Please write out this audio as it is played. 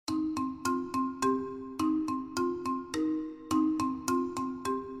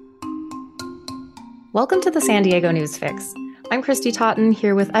Welcome to the San Diego News Fix. I'm Christy Totten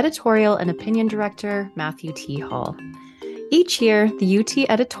here with editorial and opinion director Matthew T. Hall. Each year, the UT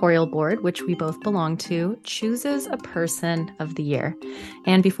editorial board, which we both belong to, chooses a person of the year.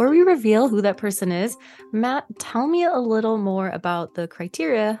 And before we reveal who that person is, Matt, tell me a little more about the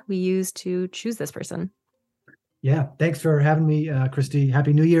criteria we use to choose this person. Yeah, thanks for having me, Christy.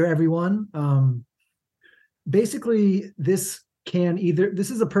 Happy New Year, everyone. Basically, this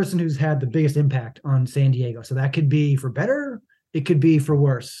is a person who's had the biggest impact on San Diego. So that could be for better, it could be for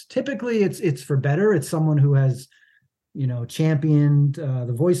worse. Typically, it's for better. It's someone who has, championed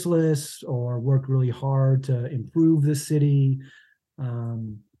the voiceless or worked really hard to improve the city.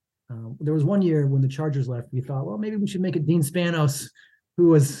 There was one year when the Chargers left, we thought, well, maybe we should make it Dean Spanos, who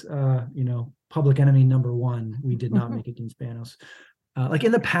was, public enemy number one. We did not make it Dean Spanos. Like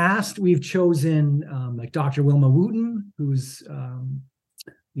in the past, we've chosen like Dr. Wilma Wooten, who's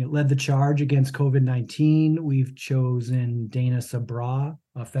led the charge against COVID-19. We've chosen Dana Sabra,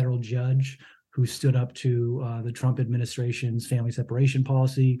 a federal judge who stood up to the Trump administration's family separation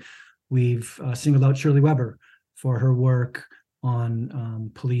policy. We've singled out Shirley Weber for her work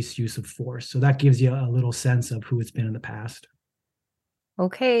on police use of force. So that gives you a little sense of who it's been in the past.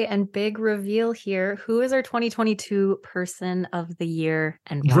 Okay, and big reveal here. Who is our 2022 Person of the Year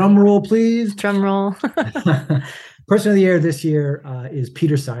and why? Drum roll, please. Drum roll. Person of the Year this year is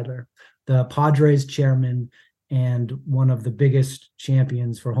Peter Seidler, the Padres chairman and one of the biggest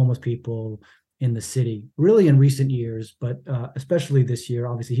champions for homeless people in the city, really in recent years, but especially this year.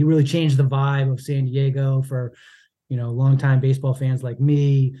 Obviously, he really changed the vibe of San Diego for, longtime baseball fans like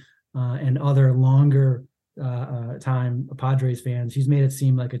me and other longer time Padres fans. He's made it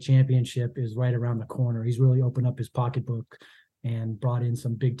seem like a championship is right around the corner. He's really opened up his pocketbook and brought in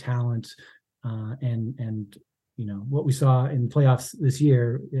some big talent. And what we saw in playoffs this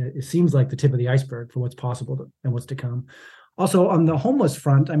year, it seems like the tip of the iceberg for what's possible and what's to come. Also on the homeless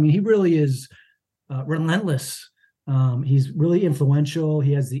front, I mean, he really is relentless. He's really influential.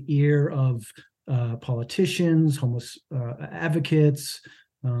 He has the ear of politicians, homeless advocates,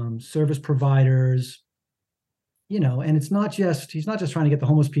 service providers. And he's not just trying to get the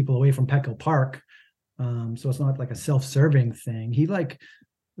homeless people away from Petco Park. So it's not like a self-serving thing. He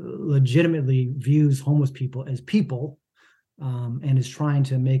legitimately views homeless people as people and is trying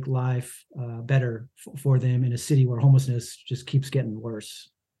to make life better for them in a city where homelessness just keeps getting worse.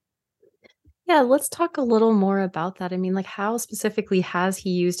 Yeah, let's talk a little more about that. I mean, like how specifically has he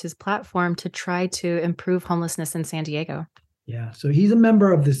used his platform to try to improve homelessness in San Diego? Yeah, so he's a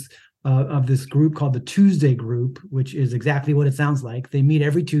member of this group called the Tuesday Group, which is exactly what it sounds like. They meet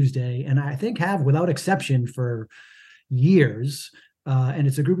every Tuesday, and I think have, without exception, for years. And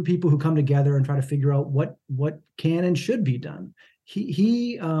it's a group of people who come together and try to figure out what can and should be done.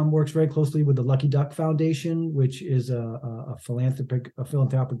 He works very closely with the Lucky Duck Foundation, which is a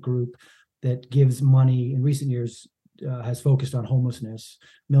philanthropic group that gives money in recent years, has focused on homelessness,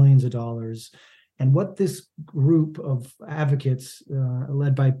 millions of dollars. And what this group of advocates,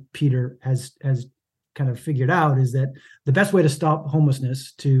 led by Peter, has kind of figured out is that the best way to stop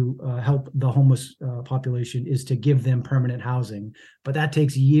homelessness, to help the homeless population, is to give them permanent housing. But that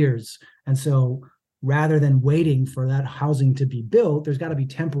takes years. And so rather than waiting for that housing to be built, there's got to be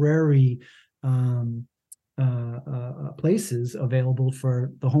temporary places available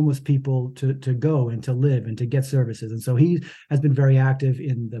for the homeless people to go and to live and to get services. And so he has been very active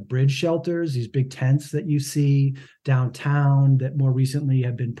in the bridge shelters, these big tents that you see downtown that more recently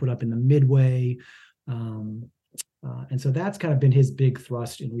have been put up in the Midway. And so that's kind of been his big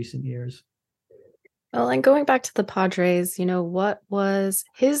thrust in recent years. Well, and going back to the Padres, what was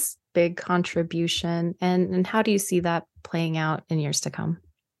his big contribution and how do you see that playing out in years to come?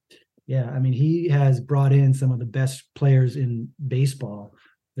 Yeah, I mean, he has brought in some of the best players in baseball.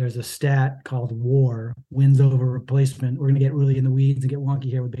 There's a stat called WAR, wins over replacement. We're going to get really in the weeds and get wonky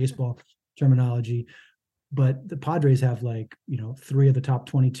here with baseball terminology. But the Padres have 3 of the top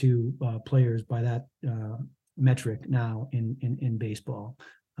 22 players by that metric now in baseball.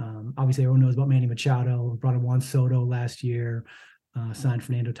 Obviously, everyone knows about Manny Machado, brought in Juan Soto last year, signed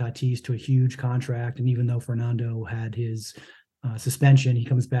Fernando Tatis to a huge contract. And even though Fernando had his suspension, he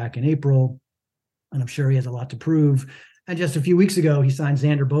comes back in April, and I'm sure he has a lot to prove. And just a few weeks ago, he signed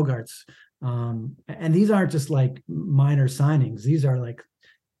Xander Bogaerts. And these aren't just like minor signings. These are like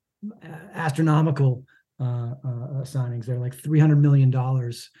astronomical signings. They're like $300 million.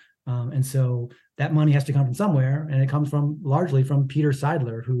 And so that money has to come from somewhere, and it comes largely from Peter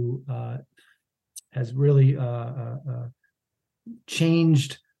Seidler, who has really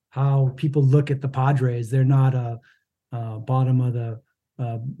changed how people look at the Padres. They're not a bottom of the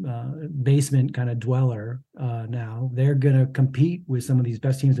basement kind of dweller now. They're going to compete with some of these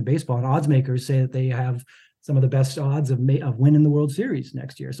best teams in baseball, and odds makers say that they have some of the best odds of winning the World Series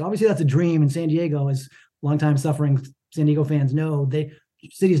next year. So obviously that's a dream in San Diego, as longtime suffering San Diego fans know.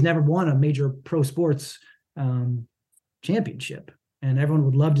 City's never won a major pro sports championship, and everyone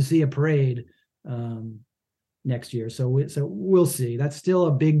would love to see a parade next year. So we'll see. That's still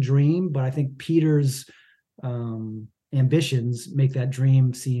a big dream, but I think Peter's ambitions make that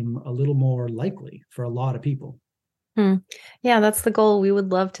dream seem a little more likely for a lot of people. Yeah, that's the goal. We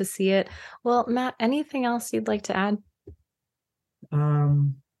would love to see it. Well, Matt, anything else you'd like to add?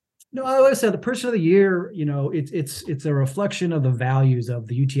 No, like I said, the person of the year, it's a reflection of the values of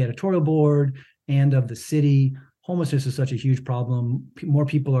the UT editorial board and of the city. Homelessness is such a huge problem. More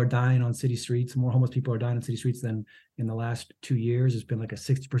people are dying on city streets. More homeless people are dying on city streets than in the last 2 years. It's been like a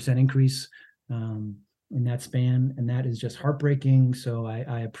 60% increase in that span, and that is just heartbreaking. So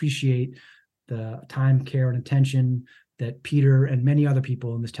I appreciate the time, care, and attention that Peter and many other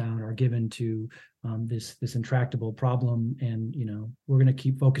people in this town are given to this intractable problem. And we're going to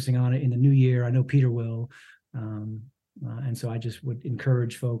keep focusing on it in the new year. I know Peter will, and so I just would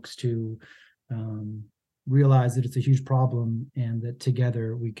encourage folks to realize that it's a huge problem and that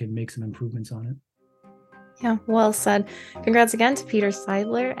together we can make some improvements on it. Yeah, well said. Congrats again to Peter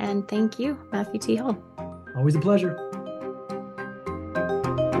Seidler, and thank you, Matthew T. Hall. Always a pleasure.